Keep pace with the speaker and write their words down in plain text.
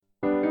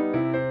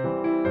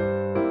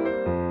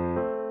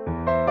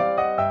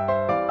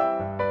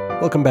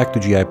Welcome back to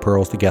GI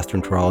Pearls, the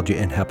gastroenterology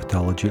and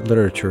hepatology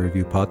literature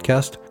review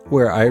podcast,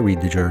 where I read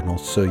the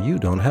journals so you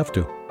don't have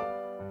to.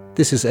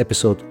 This is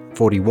episode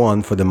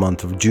 41 for the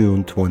month of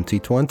June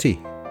 2020.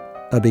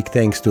 A big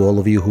thanks to all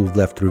of you who've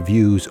left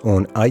reviews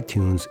on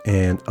iTunes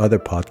and other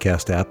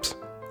podcast apps.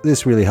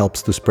 This really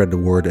helps to spread the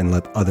word and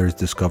let others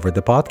discover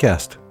the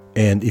podcast.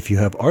 And if you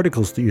have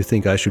articles that you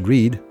think I should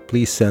read,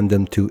 please send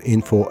them to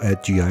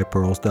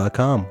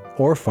info@gipearls.com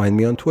or find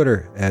me on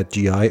Twitter at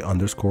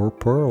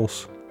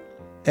 @GI_pearls.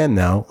 And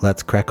now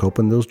let's crack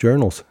open those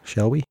journals,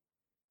 shall we?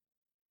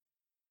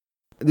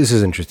 This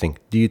is interesting.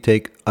 Do you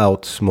take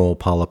out small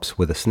polyps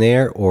with a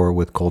snare or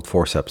with cold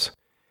forceps?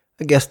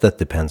 I guess that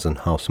depends on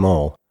how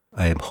small.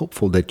 I am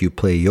hopeful that you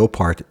play your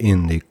part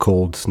in the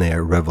cold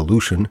snare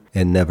revolution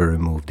and never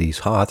remove these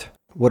hot.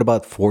 What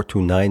about 4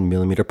 to 9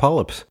 millimeter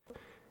polyps?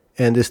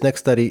 And this next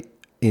study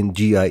in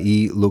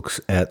GIE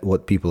looks at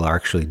what people are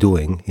actually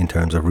doing in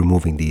terms of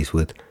removing these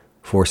with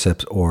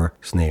forceps or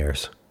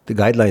snares. The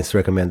guidelines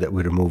recommend that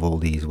we remove all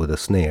these with a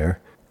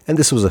snare. And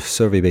this was a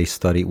survey-based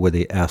study where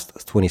they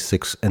asked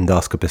 26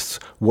 endoscopists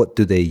what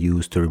do they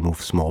use to remove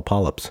small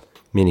polyps,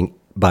 meaning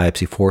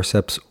biopsy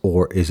forceps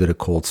or is it a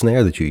cold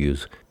snare that you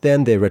use?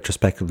 Then they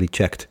retrospectively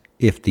checked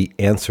if the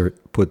answer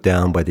put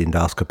down by the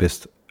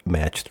endoscopist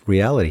matched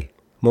reality.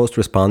 Most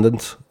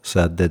respondents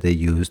said that they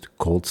used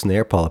cold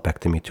snare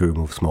polypectomy to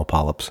remove small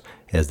polyps,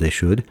 as they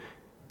should.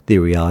 The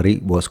reality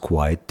was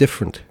quite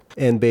different.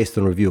 And based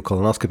on review of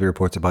colonoscopy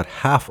reports, about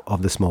half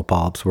of the small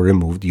polyps were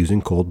removed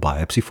using cold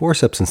biopsy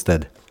forceps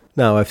instead.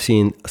 Now, I've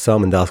seen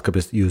some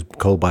endoscopists use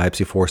cold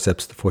biopsy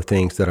forceps for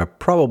things that are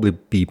probably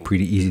be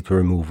pretty easy to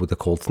remove with a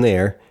cold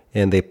snare,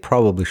 and they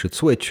probably should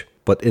switch.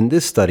 But in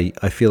this study,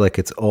 I feel like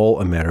it's all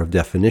a matter of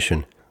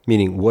definition,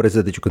 meaning what is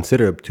it that you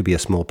consider to be a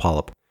small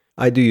polyp?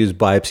 I do use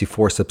biopsy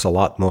forceps a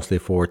lot, mostly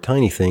for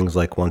tiny things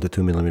like 1 to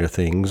 2 millimeter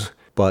things,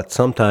 but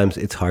sometimes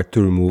it's hard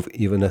to remove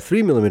even a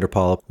 3 millimeter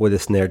polyp where the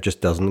snare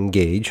just doesn't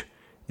engage,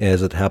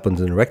 as it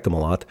happens in rectum a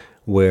lot,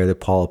 where the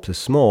polyp is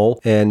small,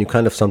 and you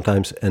kind of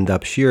sometimes end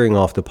up shearing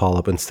off the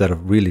polyp instead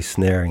of really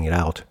snaring it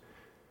out.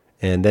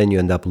 And then you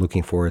end up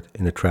looking for it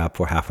in a trap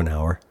for half an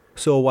hour.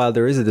 So while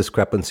there is a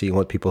discrepancy in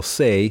what people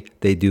say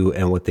they do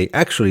and what they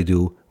actually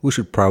do, we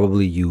should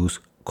probably use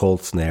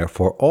cold snare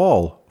for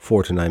all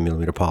 4 to 9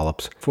 millimeter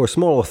polyps. For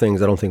smaller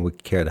things, I don't think we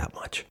care that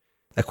much.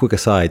 A quick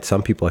aside,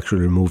 some people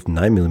actually removed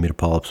 9 millimeter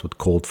polyps with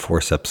cold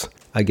forceps.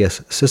 I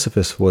guess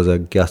Sisyphus was a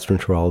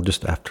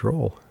gastroenterologist after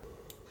all.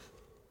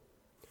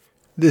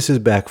 This is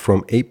back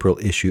from April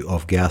issue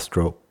of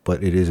Gastro,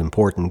 but it is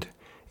important.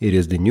 It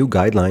is the new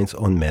guidelines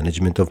on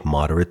management of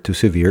moderate to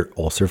severe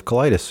ulcerative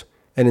colitis.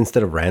 And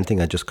instead of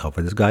ranting, I just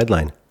cover this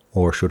guideline.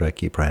 Or should I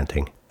keep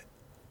ranting?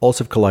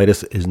 Ulcerative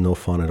colitis is no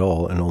fun at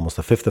all, and almost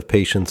a fifth of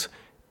patients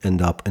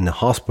end up in the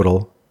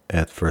hospital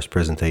at first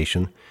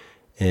presentation,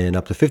 and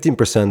up to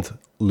 15%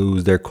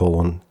 lose their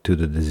colon to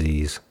the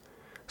disease.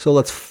 So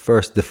let's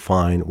first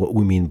define what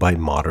we mean by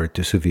moderate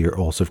to severe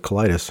ulcerative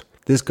colitis.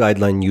 This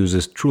guideline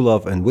uses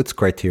Truelove and Witts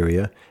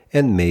criteria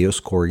and Mayo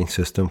scoring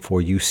system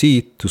for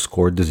UC to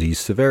score disease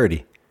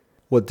severity.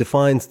 What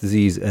defines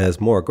disease as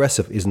more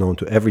aggressive is known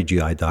to every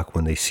GI doc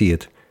when they see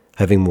it: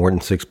 having more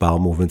than 6 bowel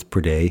movements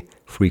per day,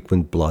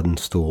 frequent blood and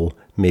stool,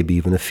 maybe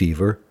even a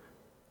fever,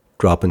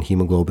 drop in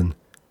hemoglobin,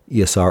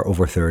 ESR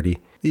over 30.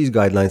 These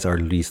guidelines are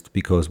released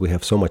because we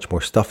have so much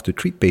more stuff to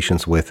treat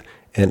patients with,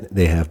 and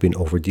they have been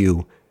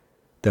overdue.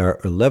 There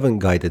are 11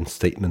 guidance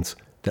statements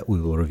that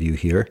we will review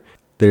here.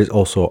 There's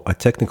also a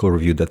technical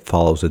review that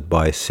follows it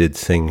by Sid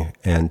Singh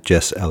and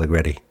Jess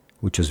Allegretti,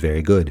 which is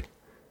very good.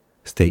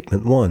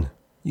 Statement 1.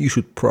 You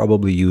should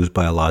probably use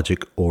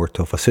biologic or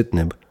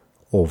tofacitinib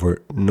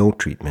over no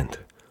treatment.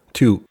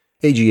 2.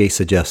 AGA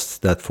suggests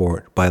that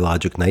for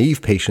biologic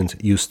naive patients,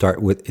 you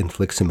start with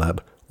infliximab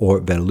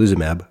or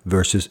vedolizumab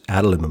versus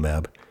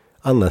adalimumab,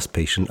 unless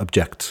patient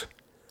objects.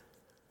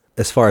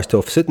 As far as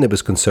tofacitinib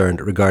is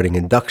concerned regarding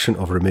induction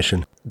of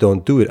remission,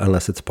 don't do it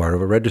unless it's part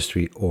of a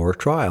registry or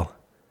trial.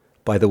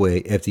 By the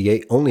way,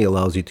 FDA only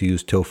allows you to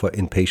use tofa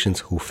in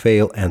patients who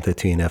fail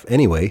anti-TNF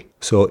anyway,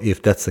 so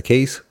if that's the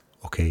case,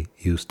 okay,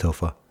 use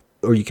tofa.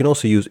 Or you can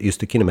also use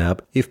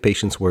ustekinumab if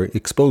patients were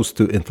exposed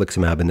to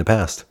infliximab in the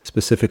past.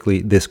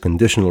 Specifically, this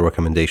conditional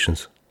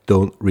recommendations.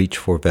 Don't reach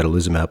for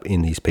vedolizumab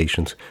in these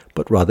patients,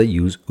 but rather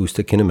use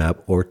ustekinumab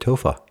or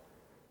tofa.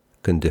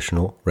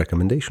 Conditional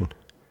recommendation.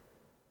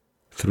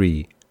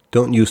 3.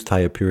 Don't use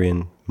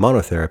thiopurine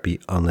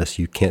monotherapy unless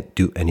you can't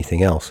do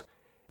anything else.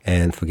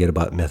 And forget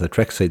about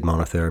methotrexate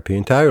monotherapy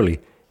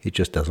entirely. It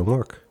just doesn't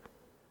work.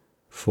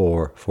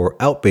 4. For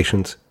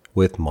outpatients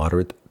with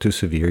moderate to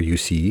severe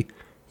UC,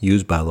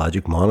 use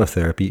biologic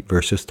monotherapy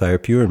versus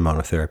thiopurine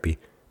monotherapy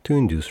to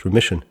induce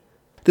remission.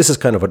 This is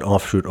kind of an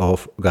offshoot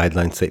of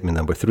guideline statement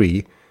number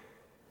 3,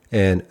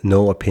 and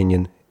no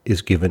opinion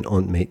is given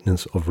on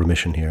maintenance of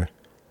remission here.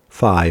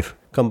 5.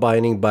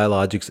 Combining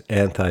biologics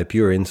and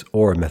thiopurines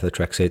or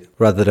methotrexate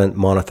rather than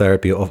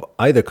monotherapy of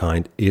either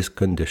kind is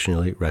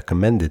conditionally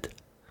recommended.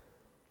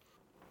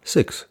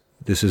 6.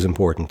 This is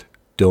important.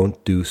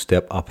 Don't do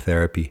step-up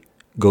therapy.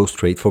 Go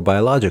straight for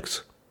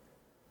biologics.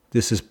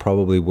 This is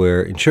probably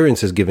where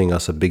insurance is giving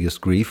us the biggest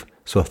grief,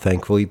 so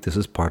thankfully this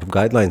is part of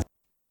guidelines.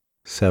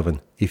 7.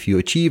 If you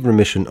achieve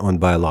remission on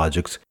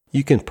biologics,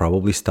 you can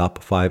probably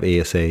stop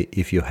 5-ASA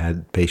if you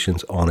had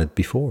patients on it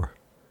before.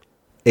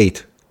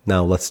 8.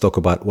 Now let's talk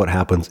about what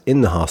happens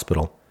in the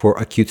hospital. For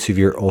acute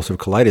severe ulcerative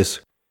colitis,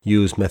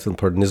 use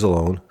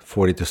methylprednisolone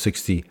 40 to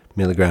 60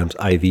 milligrams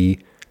IV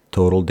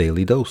total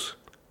daily dose.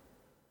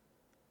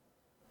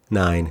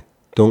 9.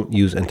 Don't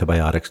use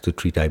antibiotics to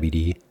treat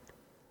IBD.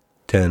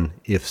 10.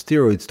 If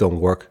steroids don't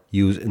work,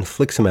 use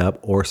infliximab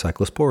or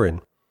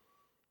cyclosporin.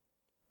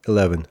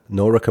 11.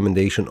 No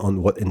recommendation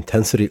on what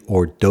intensity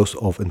or dose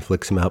of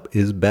infliximab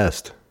is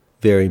best.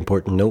 Very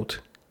important note.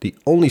 The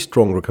only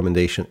strong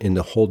recommendation in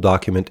the whole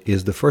document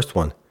is the first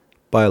one.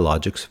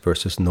 Biologics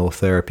versus no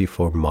therapy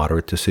for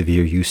moderate to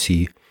severe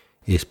UC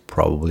is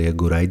probably a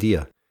good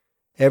idea.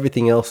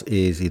 Everything else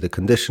is either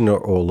conditional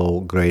or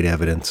low-grade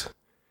evidence.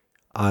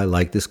 I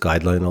like this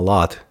guideline a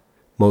lot,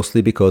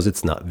 mostly because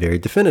it's not very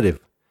definitive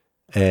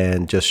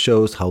and just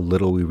shows how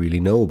little we really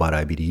know about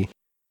IBD.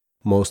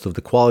 Most of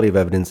the quality of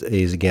evidence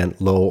is again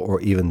low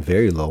or even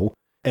very low,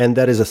 and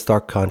that is a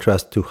stark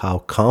contrast to how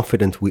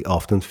confident we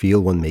often feel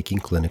when making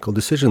clinical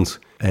decisions.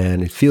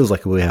 And it feels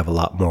like we have a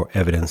lot more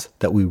evidence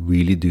that we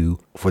really do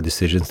for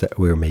decisions that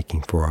we're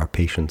making for our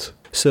patients.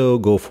 So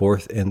go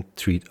forth and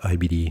treat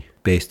IBD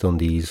based on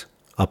these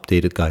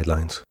updated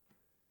guidelines.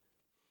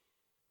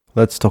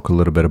 Let's talk a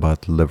little bit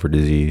about liver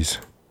disease.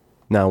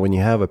 Now, when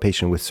you have a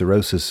patient with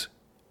cirrhosis,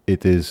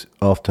 it is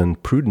often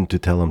prudent to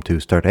tell them to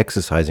start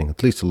exercising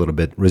at least a little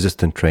bit.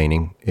 Resistant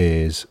training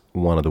is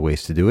one of the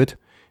ways to do it.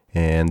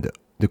 And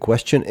the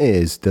question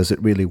is, does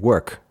it really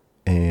work?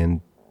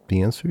 And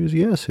the answer is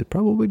yes, it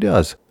probably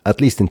does,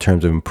 at least in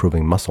terms of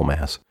improving muscle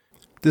mass.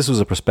 This was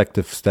a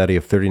prospective study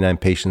of 39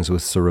 patients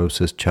with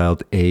cirrhosis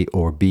child A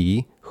or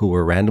B who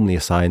were randomly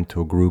assigned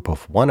to a group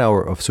of 1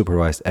 hour of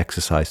supervised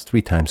exercise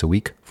 3 times a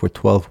week for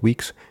 12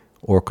 weeks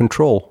or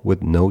control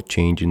with no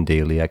change in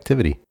daily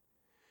activity.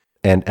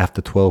 And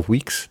after 12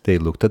 weeks, they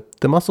looked at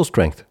the muscle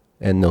strength.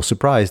 And no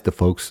surprise, the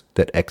folks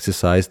that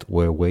exercised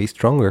were way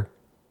stronger.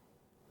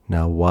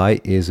 Now,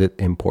 why is it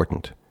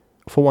important?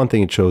 For one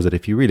thing, it shows that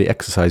if you really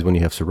exercise when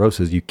you have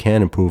cirrhosis, you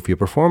can improve your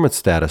performance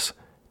status.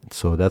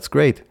 So that's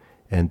great.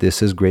 And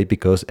this is great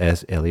because,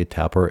 as Elliot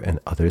Tapper and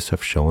others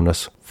have shown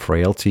us,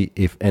 frailty,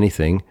 if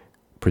anything,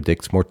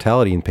 predicts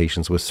mortality in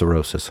patients with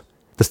cirrhosis.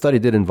 The study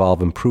did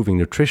involve improving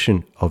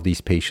nutrition of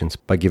these patients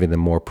by giving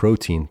them more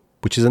protein,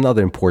 which is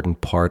another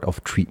important part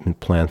of treatment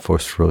plan for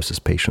cirrhosis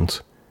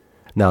patients.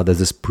 Now, does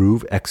this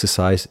prove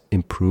exercise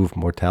improve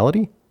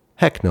mortality?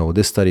 Heck no,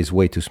 this study is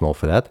way too small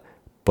for that,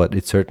 but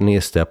it's certainly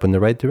a step in the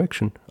right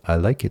direction. I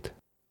like it.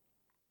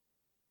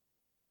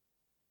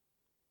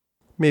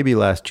 Maybe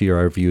last year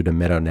I reviewed a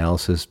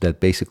meta-analysis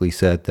that basically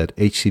said that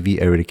HCV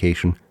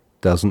eradication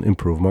doesn't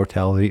improve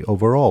mortality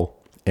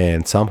overall.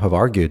 And some have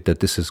argued that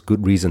this is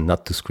good reason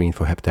not to screen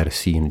for hepatitis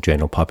C in the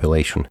general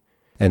population.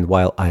 And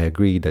while I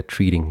agree that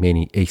treating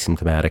many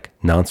asymptomatic,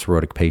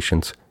 non-cirrhotic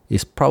patients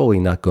is probably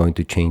not going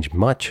to change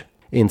much,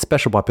 in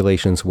special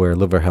populations where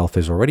liver health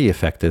is already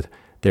affected,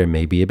 there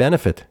may be a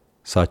benefit,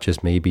 such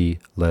as maybe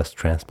less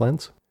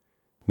transplants,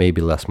 maybe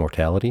less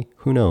mortality,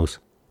 who knows.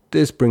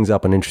 This brings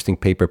up an interesting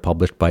paper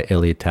published by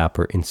Elliot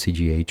Tapper in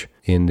CGH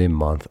in the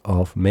month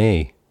of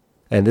May.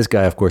 And this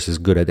guy, of course, is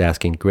good at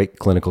asking great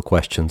clinical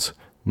questions.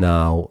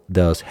 Now,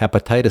 does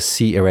hepatitis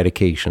C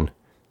eradication,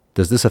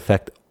 does this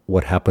affect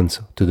what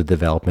happens to the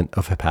development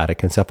of hepatic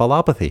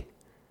encephalopathy?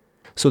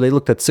 So they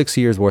looked at 6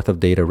 years worth of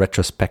data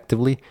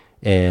retrospectively,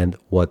 and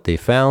what they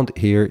found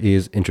here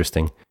is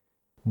interesting.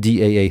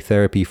 DAA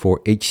therapy for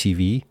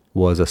HCV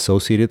was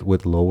associated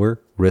with lower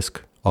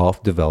risk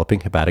of developing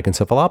hepatic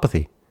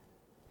encephalopathy.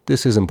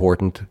 This is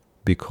important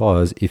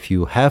because if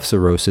you have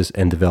cirrhosis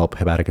and develop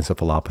hepatic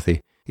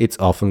encephalopathy, it's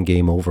often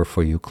game over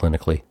for you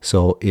clinically.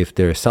 So if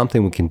there is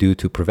something we can do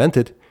to prevent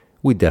it,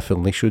 we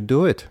definitely should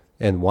do it.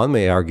 And one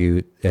may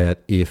argue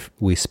that if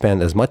we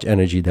spend as much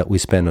energy that we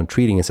spend on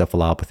treating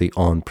encephalopathy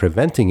on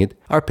preventing it,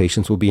 our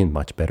patients will be in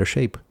much better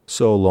shape.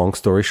 So long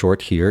story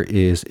short here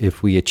is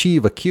if we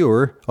achieve a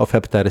cure of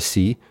hepatitis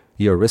C,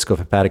 your risk of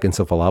hepatic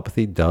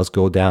encephalopathy does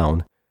go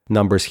down.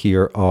 Numbers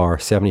here are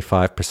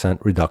 75%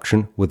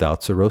 reduction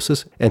without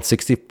cirrhosis and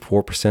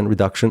 64%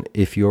 reduction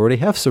if you already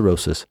have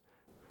cirrhosis.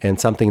 And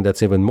something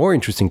that's even more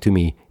interesting to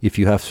me, if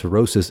you have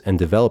cirrhosis and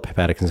develop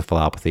hepatic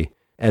encephalopathy,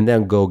 and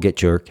then go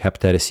get your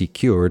hepatitis C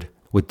cured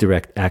with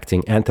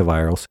direct-acting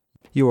antivirals,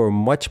 you are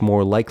much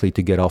more likely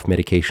to get off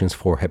medications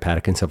for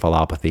hepatic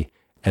encephalopathy.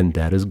 And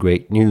that is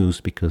great news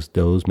because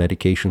those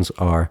medications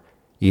are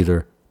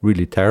either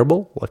really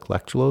terrible, like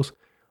lactulose,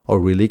 or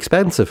really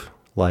expensive,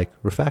 like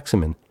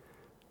rifaximin.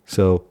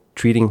 So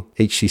treating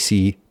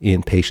HCC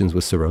in patients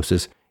with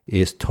cirrhosis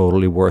is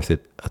totally worth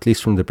it, at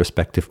least from the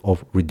perspective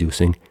of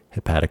reducing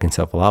hepatic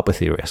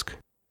encephalopathy risk.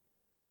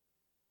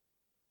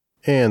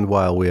 And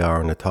while we are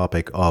on the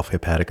topic of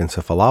hepatic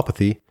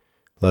encephalopathy,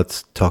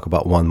 let's talk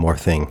about one more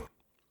thing.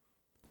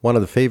 One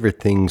of the favorite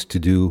things to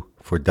do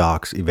for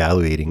docs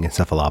evaluating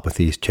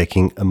encephalopathy is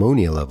checking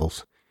ammonia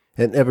levels.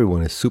 and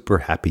everyone is super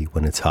happy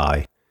when it's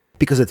high,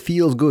 because it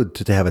feels good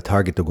to have a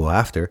target to go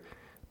after.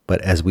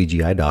 But as we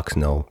GI docs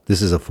know,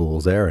 this is a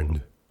fool's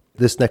errand.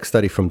 This next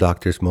study from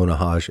Drs. Mona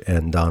Haj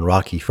and Don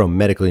Rocky from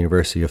Medical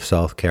University of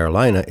South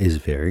Carolina is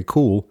very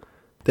cool.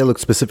 They looked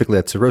specifically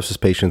at cirrhosis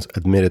patients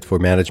admitted for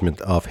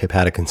management of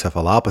hepatic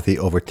encephalopathy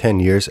over 10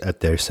 years at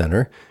their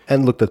center,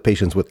 and looked at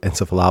patients with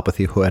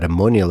encephalopathy who had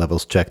ammonia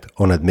levels checked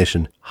on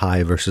admission,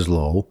 high versus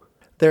low.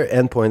 Their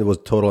endpoint was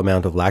total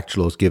amount of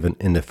lactulose given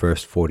in the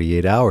first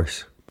 48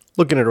 hours.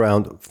 Looking at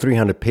around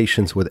 300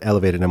 patients with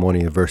elevated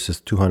ammonia versus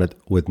 200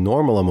 with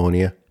normal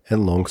ammonia,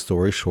 and long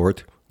story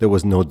short, there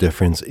was no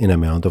difference in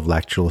amount of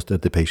lactulose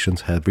that the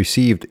patients had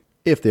received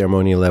if their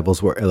ammonia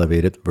levels were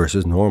elevated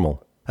versus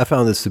normal. I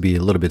found this to be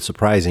a little bit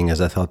surprising, as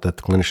I thought that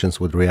clinicians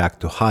would react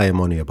to high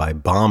ammonia by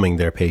bombing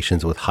their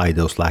patients with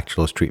high-dose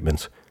lactulose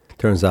treatments.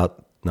 Turns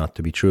out not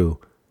to be true.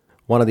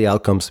 One of the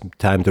outcomes,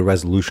 time to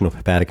resolution of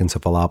hepatic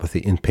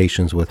encephalopathy in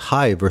patients with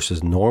high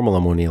versus normal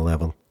ammonia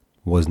level,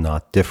 was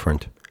not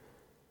different.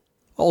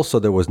 Also,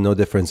 there was no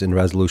difference in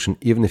resolution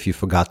even if you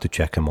forgot to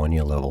check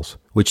ammonia levels,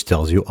 which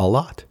tells you a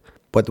lot.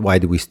 But why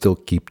do we still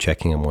keep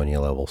checking ammonia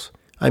levels?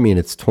 I mean,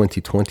 it's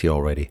 2020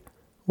 already.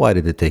 Why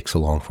did it take so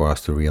long for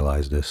us to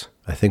realize this?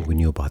 I think we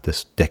knew about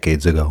this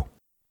decades ago.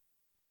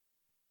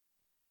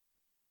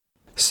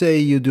 Say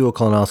you do a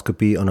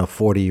colonoscopy on a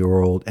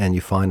 40-year-old and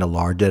you find a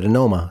large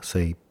adenoma,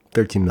 say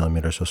 13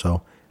 millimeters or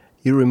so.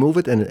 You remove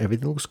it and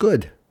everything looks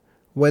good.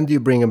 When do you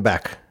bring him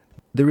back?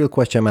 The real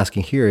question I'm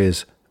asking here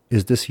is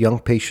this young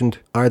patient,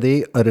 are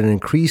they at an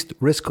increased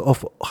risk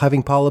of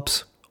having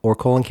polyps or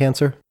colon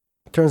cancer?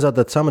 Turns out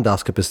that some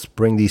endoscopists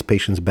bring these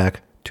patients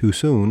back too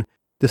soon.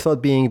 The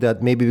thought being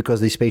that maybe because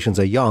these patients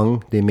are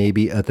young, they may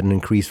be at an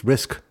increased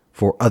risk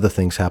for other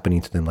things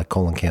happening to them like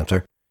colon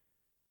cancer.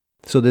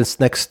 So this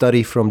next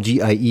study from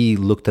GIE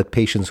looked at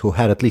patients who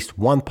had at least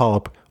one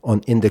polyp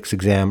on index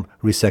exam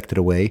resected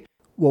away.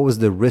 What was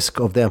the risk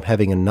of them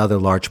having another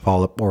large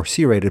polyp or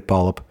C-rated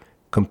polyp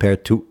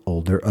compared to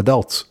older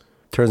adults?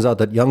 Turns out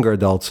that younger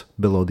adults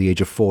below the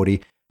age of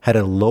 40 had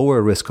a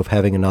lower risk of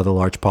having another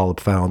large polyp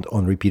found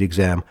on repeat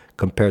exam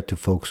compared to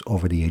folks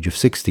over the age of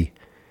 60.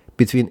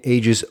 Between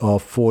ages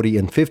of 40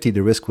 and 50,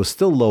 the risk was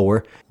still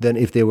lower than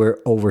if they were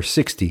over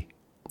 60.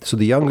 So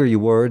the younger you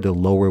were, the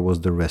lower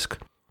was the risk.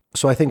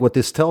 So I think what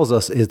this tells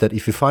us is that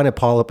if you find a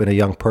polyp in a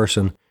young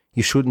person,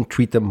 you shouldn't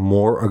treat them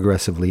more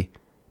aggressively,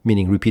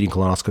 meaning repeating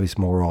colonoscopies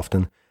more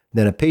often,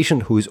 than a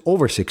patient who is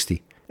over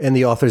 60. And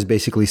the authors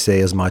basically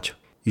say as much.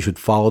 You should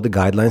follow the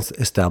guidelines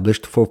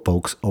established for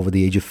folks over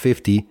the age of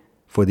 50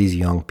 for these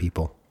young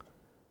people.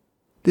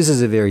 This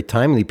is a very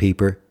timely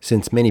paper,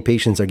 since many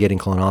patients are getting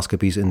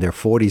colonoscopies in their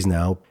 40s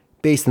now,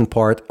 based in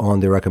part on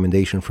the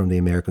recommendation from the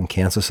American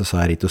Cancer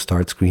Society to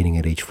start screening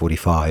at age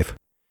 45.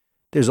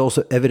 There's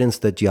also evidence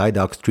that GI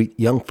docs treat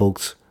young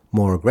folks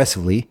more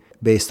aggressively,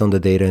 based on the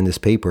data in this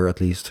paper at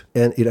least,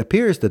 and it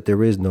appears that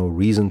there is no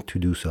reason to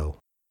do so.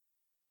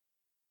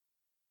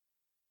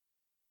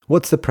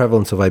 What's the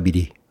prevalence of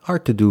IBD?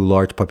 Hard to do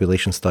large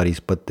population studies,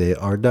 but they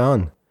are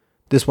done.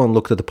 This one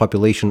looked at the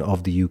population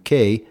of the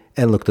UK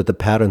and looked at the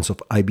patterns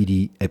of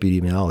IBD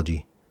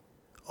epidemiology.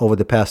 Over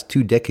the past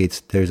 2 decades,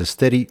 there's a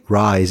steady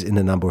rise in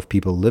the number of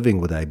people living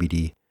with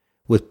IBD,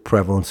 with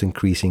prevalence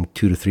increasing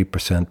 2 to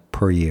 3%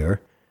 per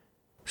year.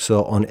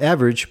 So on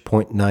average,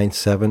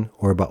 0.97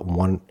 or about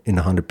 1 in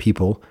 100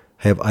 people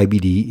have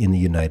IBD in the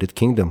United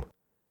Kingdom.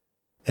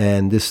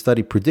 And this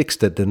study predicts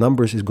that the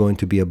numbers is going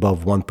to be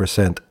above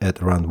 1%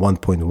 at around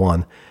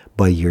 1.1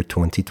 by year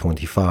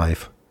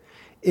 2025.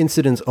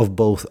 Incidence of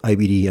both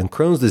IBD and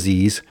Crohn's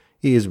disease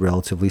is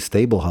relatively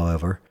stable,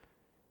 however.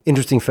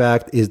 Interesting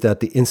fact is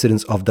that the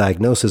incidence of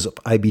diagnosis of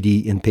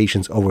IBD in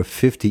patients over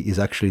 50 is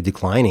actually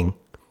declining.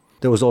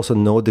 There was also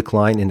no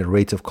decline in the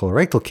rates of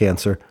colorectal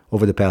cancer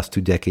over the past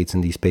 2 decades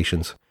in these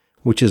patients,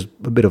 which is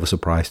a bit of a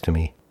surprise to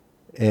me.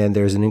 And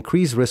there's an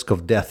increased risk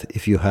of death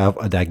if you have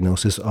a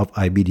diagnosis of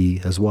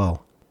IBD as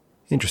well.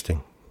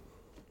 Interesting.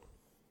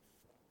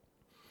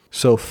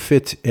 So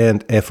FIT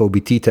and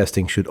FOBT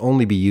testing should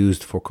only be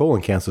used for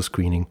colon cancer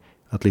screening,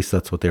 at least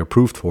that's what they're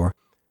approved for.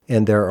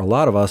 And there are a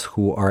lot of us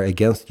who are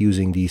against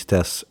using these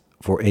tests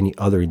for any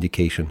other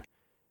indication.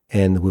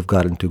 And we've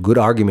gotten to good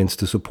arguments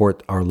to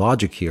support our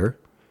logic here.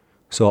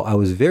 So I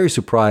was very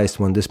surprised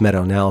when this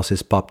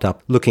meta-analysis popped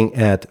up looking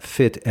at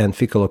FIT and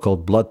fecal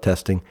occult blood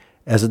testing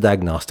as a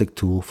diagnostic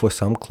tool for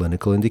some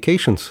clinical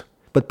indications.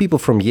 But people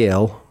from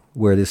Yale,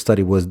 where this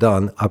study was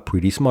done, are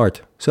pretty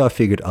smart. So I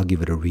figured I'll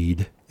give it a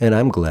read. And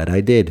I'm glad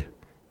I did.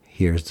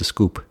 Here's the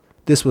scoop.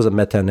 This was a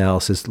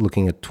meta-analysis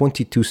looking at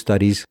 22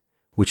 studies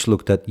which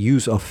looked at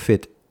use of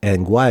FIT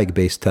and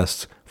guaiac-based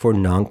tests for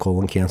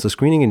non-colon cancer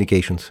screening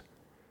indications.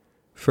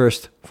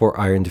 First, for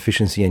iron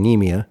deficiency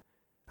anemia,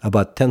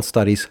 about 10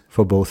 studies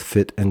for both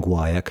FIT and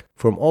guaiac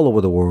from all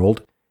over the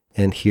world.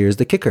 And here's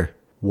the kicker.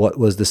 What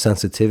was the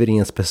sensitivity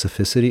and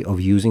specificity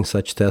of using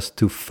such tests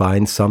to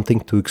find something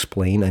to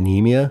explain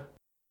anemia?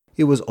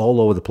 It was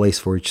all over the place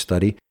for each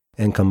study,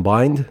 and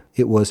combined,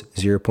 it was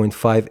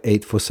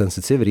 0.58 for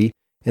sensitivity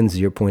and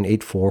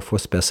 0.84 for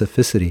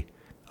specificity.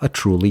 A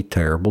truly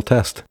terrible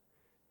test.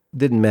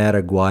 Didn't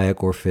matter,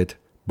 guaiac or FIT,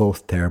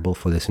 both terrible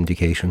for this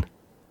indication.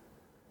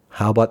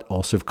 How about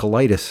ulcerative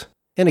colitis?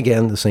 And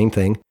again, the same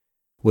thing,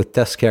 with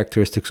test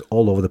characteristics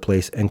all over the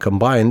place and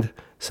combined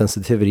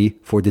sensitivity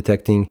for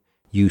detecting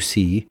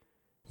UC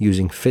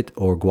using FIT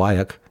or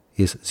guaiac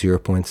is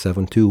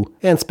 0.72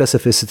 and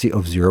specificity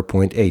of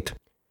 0.8.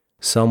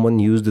 Someone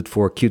used it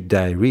for acute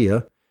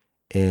diarrhea,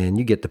 and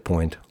you get the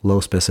point. Low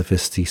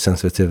specificity,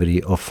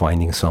 sensitivity of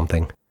finding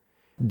something.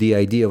 The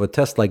idea of a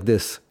test like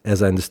this,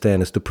 as I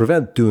understand, is to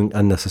prevent doing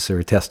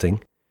unnecessary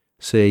testing.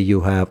 Say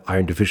you have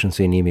iron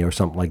deficiency anemia or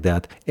something like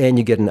that, and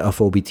you get an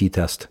FOBT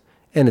test,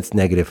 and it's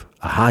negative.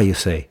 Aha, you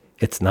say,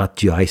 it's not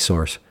GI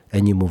source,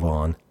 and you move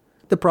on.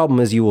 The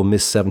problem is you will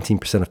miss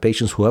 17% of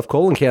patients who have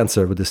colon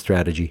cancer with this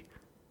strategy.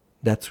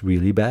 That's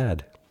really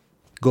bad.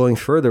 Going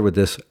further with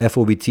this,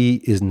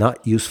 FOBT is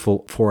not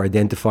useful for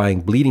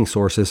identifying bleeding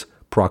sources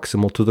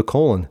proximal to the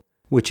colon,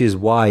 which is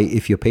why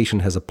if your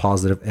patient has a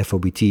positive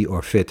FOBT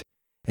or FIT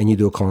and you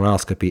do a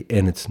colonoscopy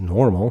and it's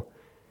normal,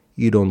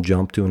 you don't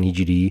jump to an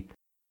EGD.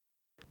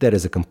 That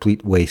is a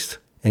complete waste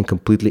and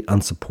completely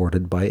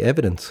unsupported by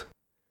evidence.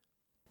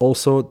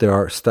 Also, there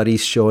are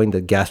studies showing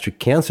that gastric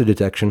cancer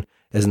detection,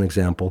 as an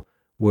example,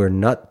 were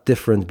not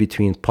different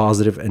between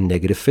positive and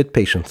negative FIT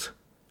patients.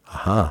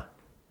 Aha.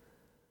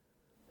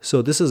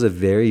 So this is a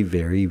very,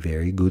 very,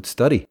 very good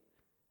study.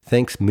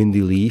 Thanks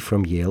Mindy Lee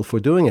from Yale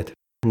for doing it.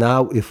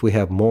 Now, if we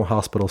have more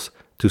hospitals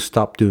to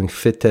stop doing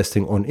FIT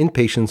testing on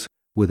inpatients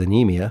with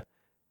anemia,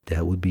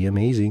 that would be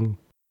amazing.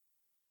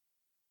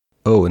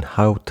 Oh, and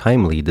how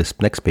timely this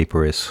next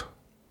paper is.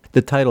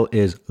 The title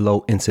is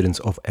Low Incidence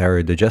of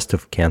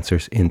Aerodigestive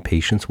Cancers in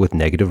Patients with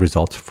Negative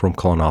Results from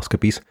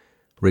Colonoscopies,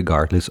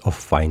 regardless of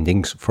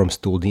findings from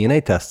stool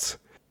DNA tests.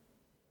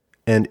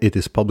 And it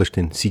is published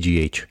in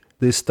CGH.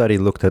 This study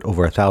looked at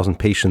over 1,000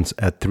 patients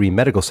at 3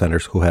 medical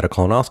centers who had a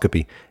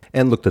colonoscopy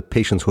and looked at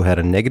patients who had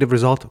a negative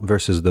result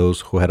versus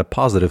those who had a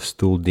positive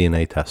stool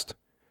DNA test.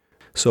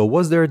 So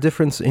was there a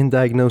difference in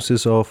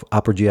diagnosis of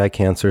upper GI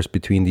cancers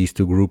between these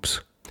two groups?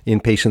 In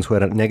patients who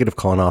had a negative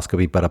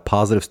colonoscopy but a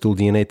positive stool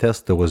DNA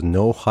test, there was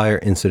no higher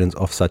incidence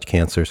of such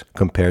cancers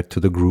compared to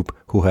the group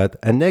who had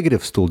a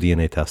negative stool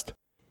DNA test.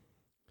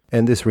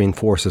 And this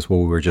reinforces what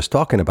we were just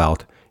talking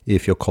about.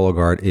 If your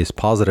Cologuard is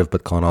positive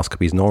but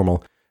colonoscopy is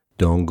normal,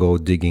 don't go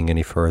digging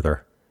any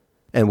further.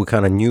 And we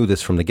kind of knew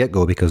this from the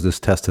get-go because this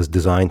test is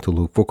designed to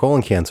look for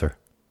colon cancer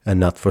and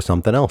not for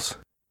something else.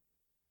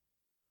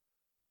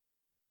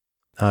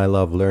 I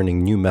love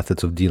learning new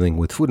methods of dealing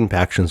with food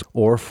impactions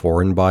or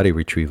foreign body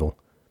retrieval.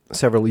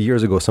 Several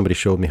years ago, somebody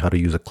showed me how to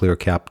use a clear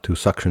cap to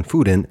suction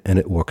food in, and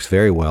it works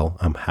very well.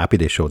 I'm happy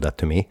they showed that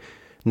to me.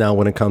 Now,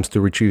 when it comes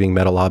to retrieving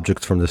metal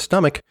objects from the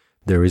stomach,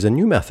 there is a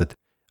new method.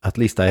 At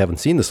least I haven't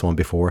seen this one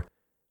before.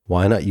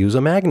 Why not use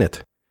a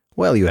magnet?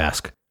 Well, you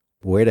ask,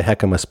 where the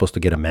heck am I supposed to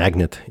get a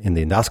magnet in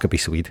the endoscopy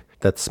suite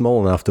that's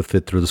small enough to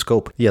fit through the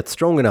scope, yet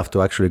strong enough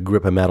to actually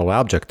grip a metal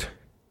object?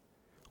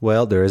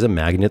 Well, there is a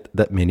magnet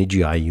that many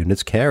GI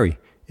units carry.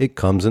 It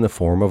comes in the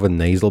form of a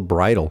nasal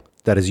bridle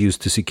that is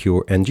used to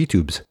secure NG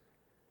tubes.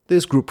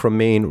 This group from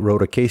Maine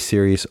wrote a case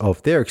series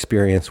of their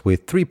experience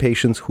with 3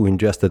 patients who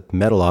ingested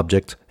metal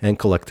objects and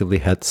collectively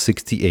had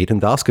 68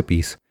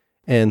 endoscopies.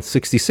 And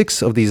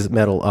 66 of these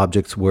metal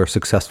objects were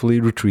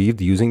successfully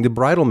retrieved using the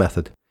bridle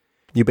method.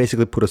 You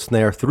basically put a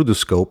snare through the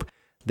scope,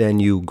 then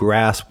you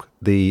grasp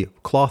the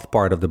cloth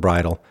part of the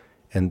bridle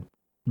and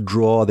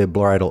draw the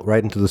bridle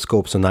right into the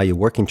scope, so now your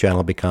working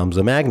channel becomes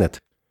a magnet.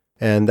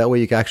 And that way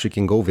you actually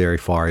can go very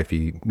far if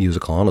you use a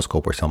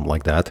colonoscope or something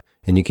like that,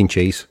 and you can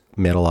chase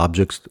metal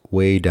objects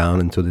way down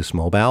into the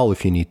small bowel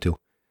if you need to,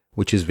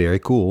 which is very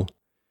cool.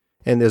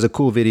 And there's a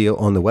cool video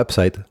on the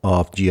website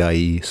of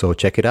GIE, so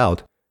check it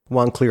out.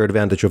 One clear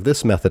advantage of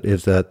this method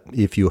is that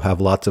if you have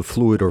lots of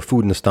fluid or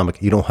food in the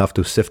stomach, you don't have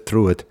to sift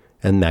through it,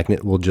 and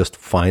magnet will just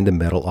find the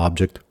metal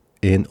object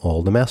in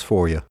all the mess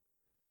for you.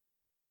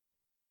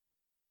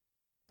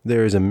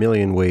 There is a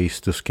million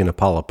ways to skin a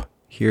polyp.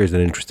 Here's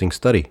an interesting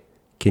study.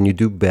 Can you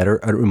do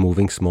better at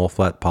removing small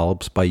flat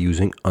polyps by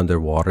using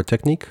underwater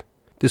technique?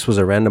 This was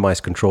a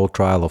randomized controlled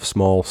trial of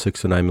small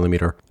 6 to 9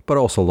 millimeter, but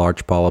also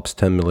large polyps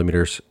 10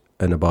 millimeters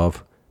and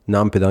above,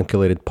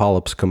 non-pedunculated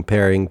polyps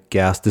comparing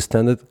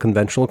gas-distended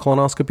conventional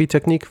colonoscopy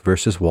technique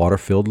versus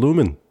water-filled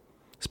lumen.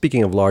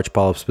 Speaking of large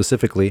polyps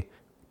specifically,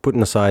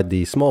 putting aside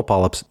the small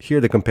polyps,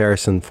 here the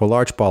comparison for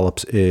large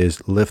polyps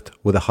is lift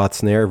with a hot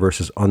snare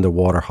versus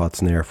underwater hot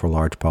snare for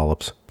large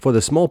polyps. For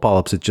the small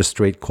polyps, it's just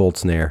straight cold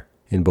snare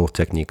in both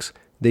techniques.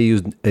 They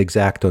used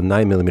X-Acto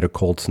 9mm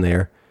cold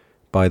snare,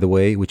 by the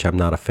way, which I'm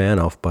not a fan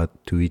of, but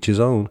to each his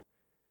own.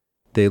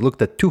 They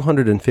looked at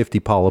 250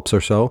 polyps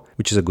or so,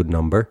 which is a good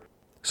number.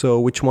 So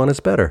which one is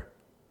better?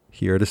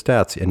 Here are the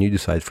stats, and you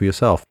decide for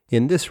yourself.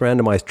 In this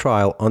randomized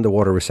trial,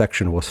 underwater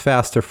resection was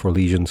faster for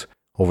lesions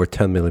over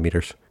 10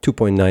 millimeters,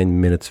 2.9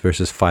 minutes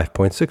versus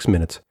 5.6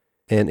 minutes.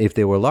 And if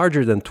they were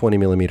larger than 20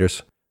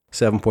 millimeters,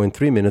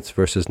 7.3 minutes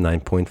versus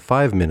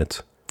 9.5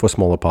 minutes. For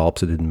smaller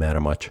polyps, it didn't matter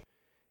much.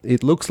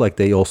 It looks like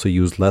they also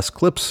used less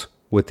clips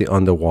with the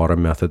underwater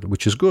method,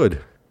 which is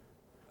good.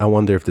 I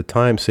wonder if the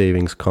time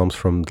savings comes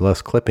from the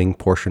less clipping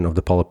portion of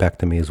the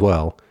polypectomy as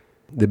well.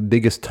 The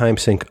biggest time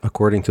sink,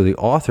 according to the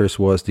authors,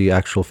 was the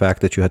actual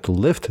fact that you had to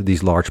lift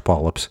these large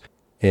polyps,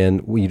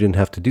 and you didn't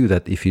have to do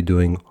that if you're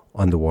doing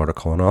underwater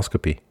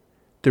colonoscopy.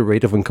 The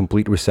rate of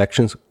incomplete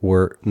resections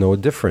were no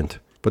different,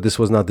 but this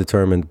was not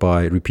determined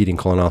by repeating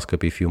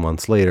colonoscopy a few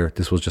months later.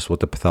 This was just what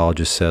the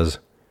pathologist says,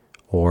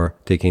 or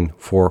taking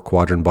 4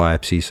 quadrant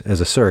biopsies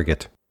as a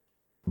surrogate.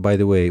 By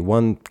the way,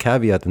 one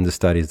caveat in this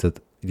study is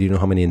that, do you know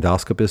how many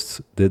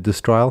endoscopists did this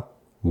trial?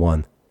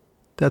 1.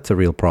 That's a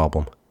real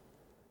problem.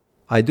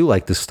 I do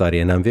like this study,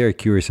 and I'm very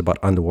curious about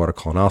underwater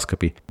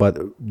colonoscopy, but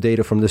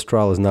data from this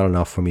trial is not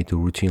enough for me to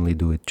routinely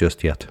do it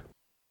just yet.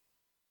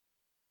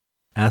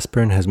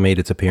 Aspirin has made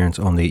its appearance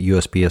on the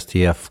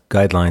USPSTF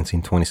guidelines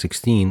in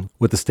 2016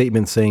 with a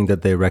statement saying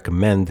that they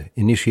recommend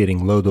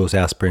initiating low-dose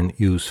aspirin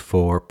use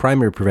for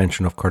primary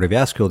prevention of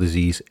cardiovascular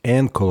disease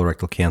and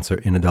colorectal cancer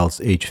in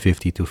adults aged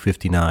 50 to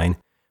 59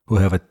 who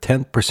have a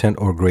 10%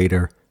 or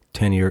greater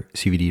 10-year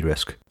CVD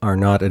risk, are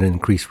not at an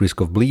increased risk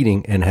of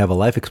bleeding, and have a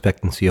life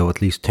expectancy of at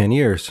least 10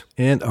 years,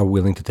 and are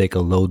willing to take a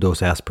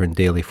low-dose aspirin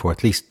daily for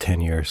at least 10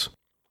 years.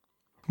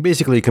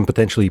 Basically, you can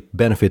potentially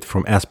benefit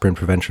from aspirin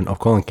prevention of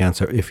colon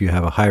cancer if you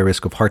have a high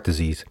risk of heart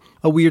disease.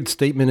 A weird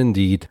statement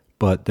indeed,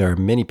 but there are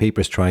many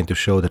papers trying to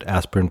show that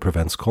aspirin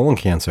prevents colon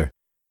cancer.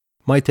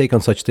 My take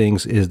on such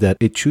things is that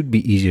it should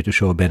be easier to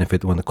show a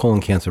benefit when the colon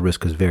cancer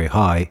risk is very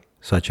high,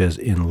 such as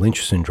in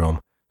Lynch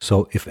syndrome.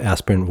 So if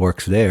aspirin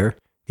works there,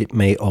 it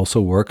may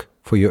also work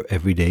for your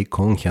everyday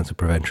colon cancer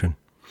prevention.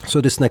 So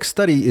this next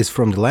study is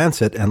from The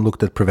Lancet and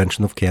looked at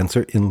prevention of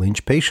cancer in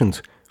Lynch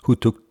patients who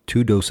took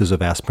 2 doses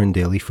of aspirin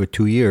daily for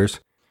 2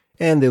 years,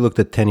 and they looked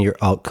at 10-year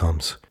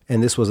outcomes.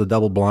 And this was a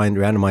double-blind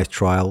randomized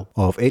trial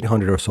of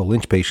 800 or so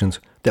Lynch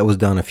patients that was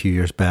done a few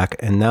years back,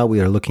 and now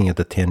we are looking at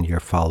the 10-year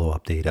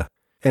follow-up data.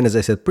 And as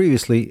I said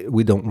previously,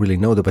 we don't really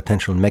know the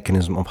potential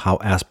mechanism of how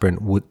aspirin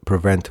would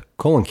prevent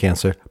colon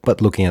cancer, but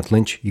looking at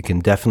Lynch, you can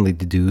definitely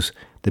deduce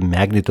the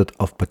magnitude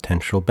of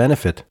potential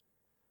benefit.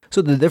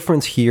 So the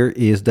difference here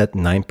is that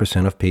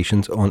 9% of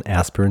patients on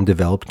aspirin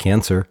developed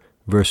cancer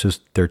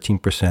versus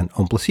 13%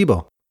 on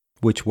placebo,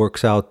 which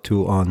works out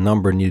to a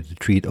number needed to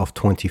treat of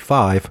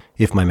 25,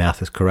 if my math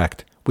is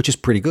correct, which is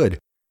pretty good.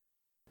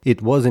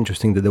 It was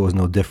interesting that there was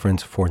no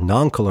difference for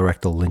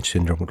non-colorectal Lynch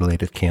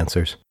syndrome-related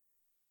cancers,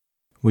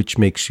 which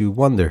makes you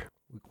wonder,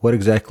 what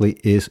exactly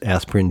is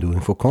aspirin doing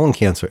for colon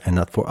cancer and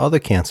not for other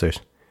cancers?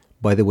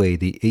 By the way,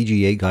 the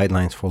AGA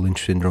guidelines for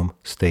Lynch syndrome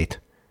state,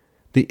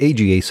 the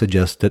AGA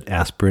suggests that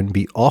aspirin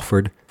be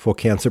offered for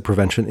cancer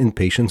prevention in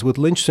patients with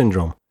Lynch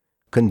syndrome.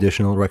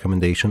 Conditional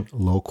recommendation,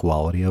 low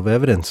quality of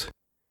evidence.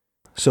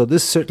 So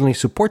this certainly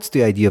supports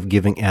the idea of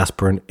giving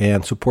aspirin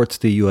and supports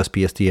the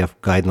USPSTF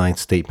guidelines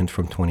statement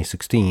from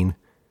 2016.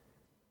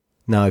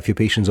 Now, if your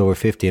patient's over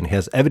 50 and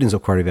has evidence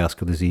of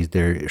cardiovascular disease,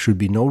 there should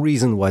be no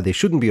reason why they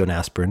shouldn't be on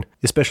aspirin,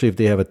 especially if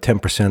they have a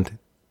 10%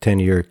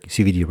 10-year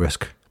CVD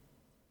risk.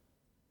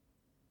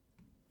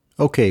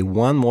 Okay,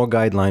 one more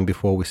guideline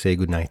before we say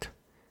goodnight.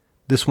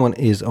 This one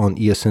is on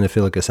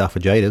eosinophilic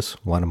esophagitis,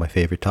 one of my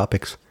favorite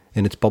topics,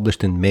 and it's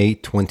published in May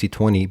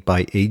 2020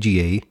 by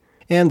AGA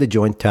and the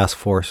Joint Task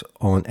Force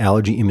on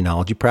Allergy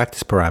Immunology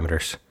Practice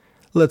Parameters.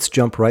 Let's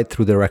jump right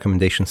through the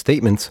recommendation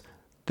statements.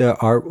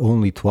 There are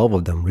only 12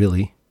 of them,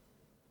 really.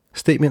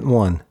 Statement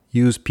 1.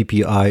 Use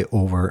PPI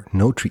over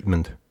no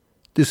treatment.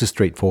 This is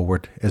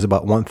straightforward, as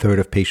about 1/3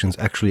 of patients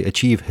actually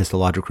achieve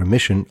histologic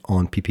remission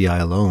on PPI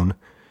alone,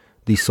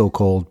 the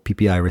so-called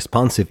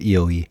PPI-responsive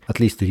EoE, at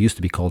least it used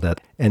to be called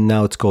that, and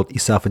now it's called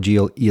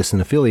esophageal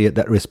eosinophilia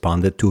that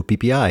responded to a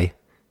PPI.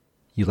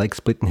 You like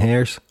splitting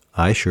hairs?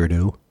 I sure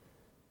do.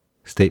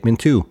 Statement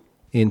 2.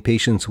 In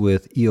patients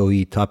with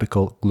EoE,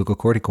 topical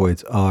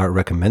glucocorticoids are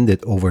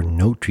recommended over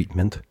no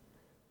treatment.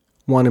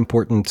 One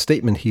important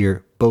statement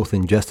here, both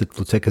ingested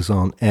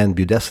fluticasone and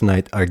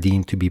budesonide are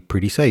deemed to be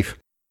pretty safe.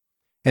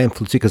 And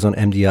fluticasone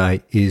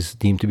MDI is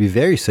deemed to be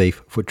very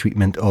safe for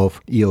treatment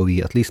of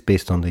EoE, at least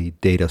based on the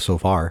data so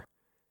far.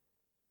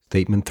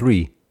 Statement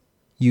 3.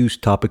 Use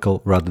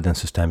topical rather than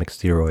systemic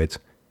steroids.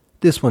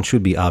 This one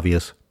should be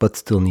obvious, but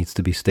still needs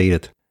to be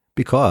stated,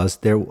 because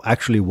there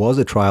actually was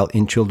a trial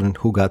in children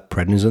who got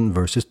prednisone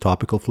versus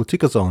topical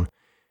fluticasone,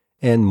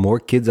 and more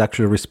kids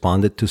actually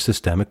responded to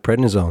systemic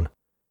prednisone.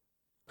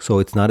 So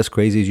it's not as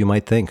crazy as you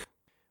might think.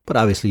 But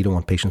obviously you don't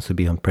want patients to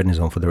be on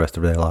prednisone for the rest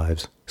of their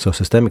lives, so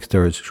systemic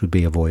steroids should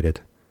be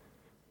avoided.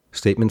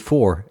 Statement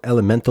 4.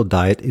 Elemental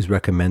diet is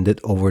recommended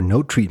over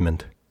no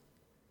treatment.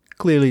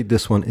 Clearly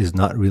this one is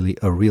not really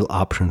a real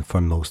option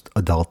for most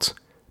adults,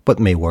 but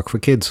may work for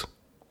kids.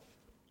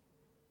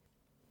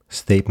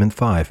 Statement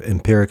 5.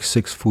 Empiric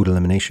 6-food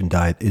elimination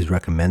diet is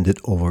recommended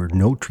over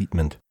no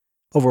treatment.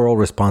 Overall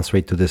response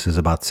rate to this is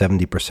about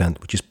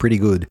 70%, which is pretty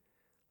good.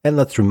 And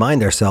let's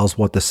remind ourselves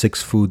what the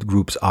 6 food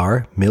groups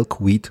are: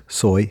 milk, wheat,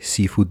 soy,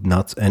 seafood,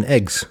 nuts, and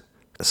eggs.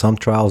 Some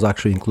trials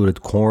actually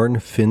included corn,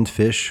 finned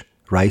fish,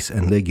 rice,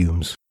 and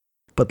legumes.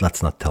 But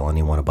let's not tell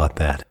anyone about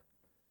that.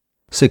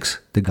 6.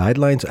 The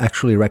guidelines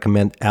actually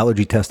recommend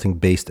allergy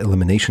testing-based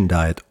elimination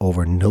diet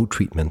over no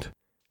treatment.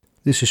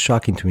 This is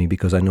shocking to me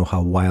because I know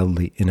how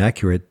wildly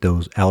inaccurate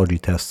those allergy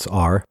tests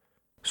are,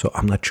 so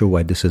I'm not sure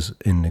why this is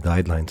in the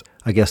guidelines.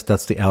 I guess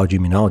that's the Allergy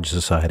Immunology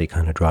Society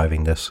kind of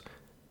driving this.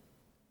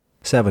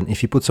 7.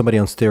 If you put somebody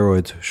on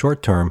steroids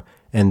short term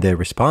and they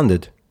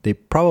responded, they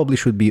probably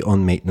should be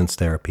on maintenance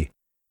therapy.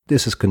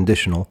 This is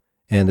conditional,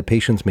 and the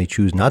patients may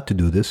choose not to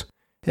do this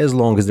as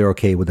long as they're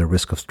okay with the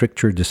risk of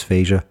stricture,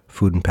 dysphagia,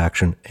 food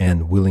impaction,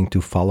 and willing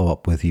to follow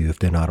up with you if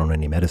they're not on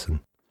any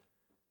medicine.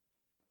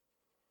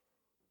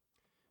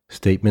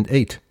 Statement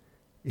 8.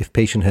 If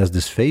patient has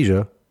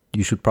dysphagia,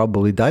 you should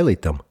probably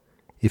dilate them.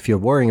 If you're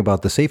worrying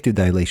about the safety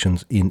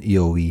dilations in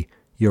EoE,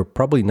 you're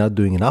probably not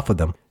doing enough of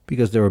them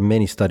because there are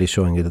many studies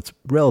showing that it's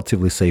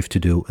relatively safe to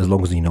do as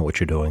long as you know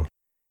what you're doing.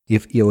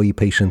 If EoE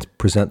patients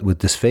present with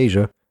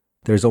dysphagia,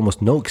 there's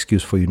almost no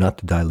excuse for you not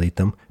to dilate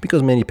them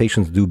because many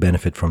patients do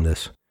benefit from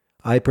this.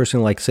 I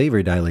personally like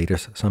savory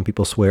dilators. Some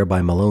people swear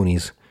by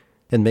Maloney's,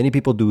 and many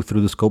people do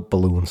through the scope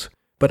balloons,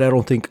 but I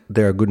don't think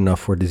they're good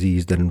enough for a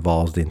disease that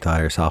involves the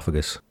entire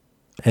esophagus.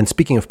 And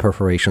speaking of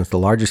perforations, the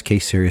largest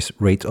case series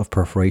rate of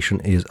perforation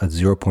is at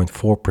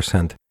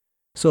 0.4%.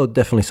 So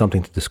definitely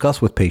something to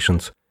discuss with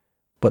patients,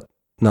 but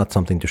not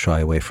something to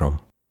shy away from.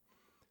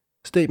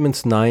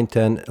 Statements 9,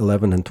 10,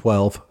 11, and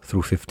 12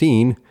 through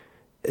 15,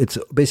 it's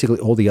basically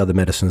all the other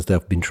medicines that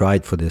have been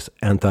tried for this: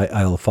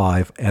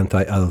 anti-IL-5,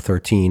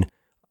 anti-IL-13,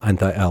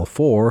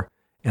 anti-IL-4,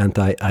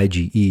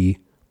 anti-IgE,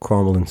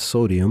 cromolyn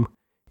sodium,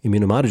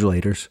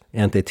 immunomodulators,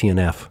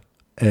 anti-TNF,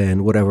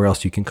 and whatever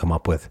else you can come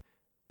up with.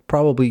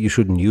 Probably you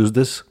shouldn't use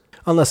this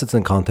unless it's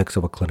in context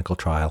of a clinical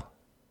trial.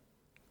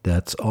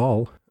 That's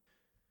all.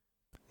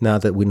 Now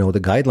that we know the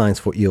guidelines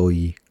for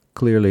EoE,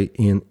 clearly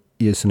in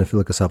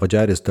eosinophilic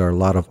esophagitis there are a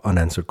lot of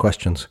unanswered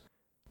questions.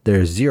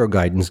 There's zero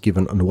guidance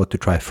given on what to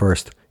try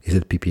first. Is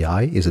it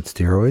PPI? Is it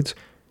steroids?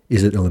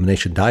 Is it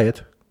elimination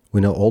diet?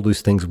 We know all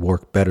these things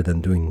work better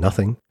than doing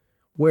nothing.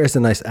 Where's the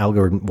nice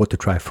algorithm what to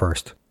try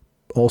first?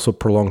 Also,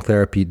 prolonged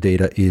therapy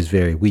data is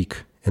very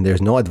weak, and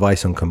there's no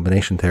advice on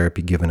combination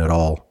therapy given at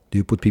all. Do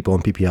you put people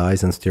on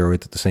PPIs and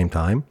steroids at the same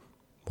time?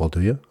 Well,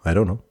 do you? I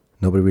don't know.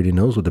 Nobody really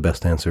knows what the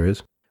best answer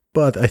is.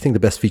 But I think the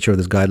best feature of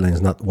this guideline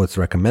is not what's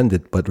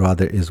recommended, but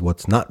rather is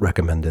what's not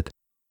recommended,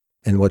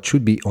 and what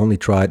should be only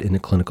tried in a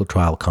clinical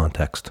trial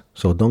context.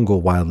 So don't go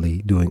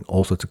wildly doing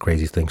all sorts of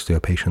crazy things to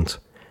your patients.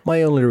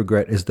 My only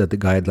regret is that the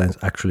guidelines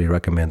actually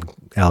recommend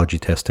allergy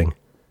testing.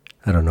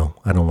 I don't know.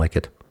 I don't like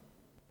it.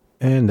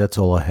 And that's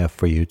all I have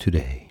for you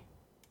today.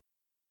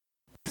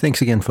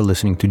 Thanks again for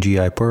listening to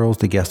GI Pearls,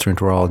 the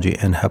gastroenterology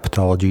and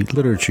hepatology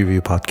literature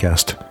review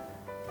podcast.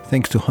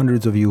 Thanks to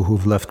hundreds of you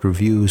who've left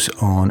reviews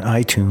on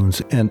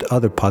iTunes and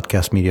other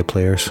podcast media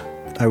players.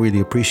 I really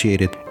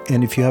appreciate it.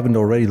 And if you haven't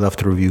already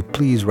left a review,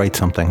 please write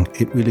something.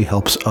 It really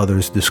helps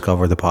others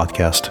discover the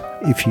podcast.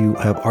 If you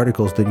have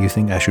articles that you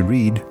think I should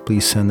read,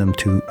 please send them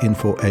to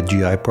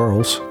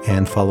info@GIPearls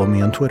and follow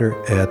me on Twitter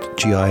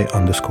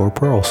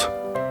 @GI_Pearls.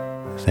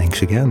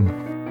 Thanks again.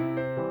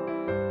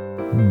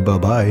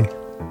 Bye-bye.